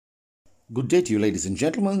Good day to you, ladies and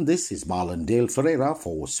gentlemen. This is Marlon Dale Ferreira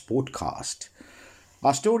for Sportcast.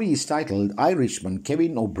 Our story is titled Irishman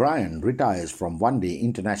Kevin O'Brien Retires from One-Day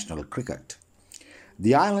International Cricket.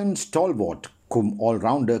 The Ireland stalwart cum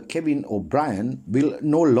all-rounder Kevin O'Brien will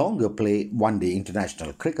no longer play one-day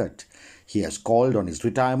international cricket. He has called on his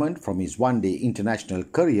retirement from his one-day international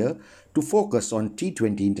career to focus on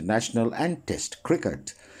T20 international and Test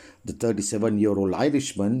cricket. The 37-year-old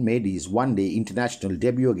Irishman made his one-day international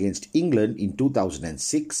debut against England in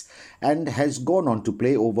 2006 and has gone on to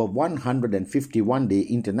play over 150 one-day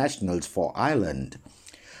internationals for Ireland.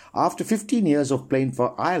 After 15 years of playing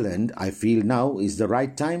for Ireland, I feel now is the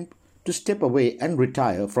right time to step away and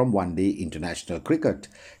retire from one-day international cricket,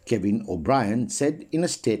 Kevin O'Brien said in a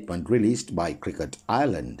statement released by Cricket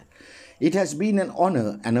Ireland. It has been an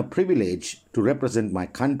honour and a privilege to represent my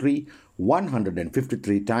country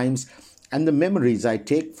 153 times, and the memories I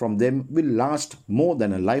take from them will last more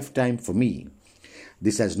than a lifetime for me.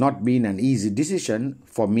 This has not been an easy decision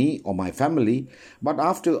for me or my family, but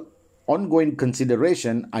after ongoing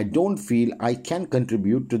consideration, I don't feel I can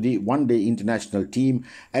contribute to the one-day international team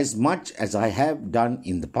as much as I have done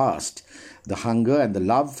in the past. The hunger and the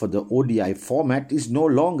love for the ODI format is no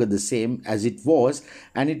longer the same as it was,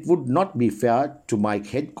 and it would not be fair to my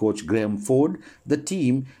head coach Graham Ford, the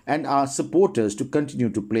team, and our supporters to continue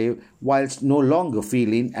to play whilst no longer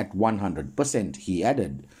feeling at 100%, he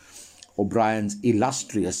added. O'Brien's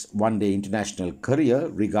illustrious one-day international career,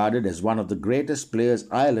 regarded as one of the greatest players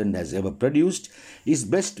Ireland has ever produced, is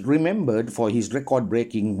best remembered for his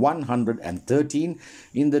record-breaking 113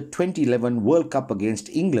 in the 2011 World Cup against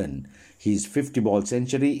England. His 50-ball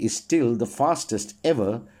century is still the fastest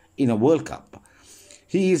ever in a World Cup.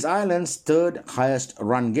 He is Ireland's third highest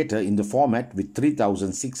run getter in the format with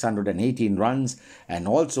 3,618 runs and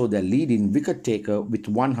also their leading wicket taker with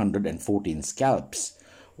 114 scalps.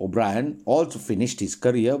 O'Brien also finished his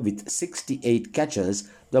career with 68 catches,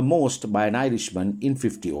 the most by an Irishman in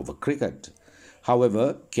 50-over cricket.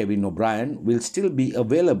 However, Kevin O'Brien will still be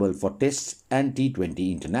available for Tests and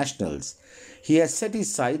T20 internationals. He has set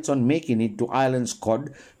his sights on making it to Ireland's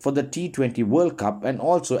squad for the T20 World Cup and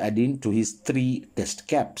also adding to his 3 Test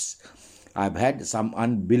caps. I've had some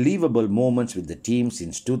unbelievable moments with the team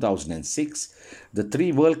since 2006, the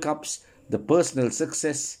 3 World Cups, the personal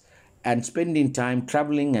success, and spending time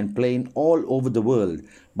travelling and playing all over the world,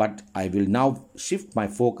 but I will now shift my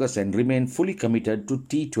focus and remain fully committed to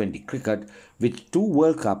T20 cricket with 2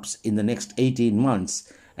 World Cups in the next 18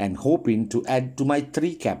 months and hoping to add to my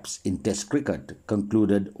 3 caps in Test cricket,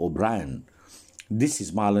 concluded O'Brien. This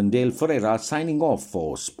is Marlon Dale Ferreira signing off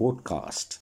for Sportcast.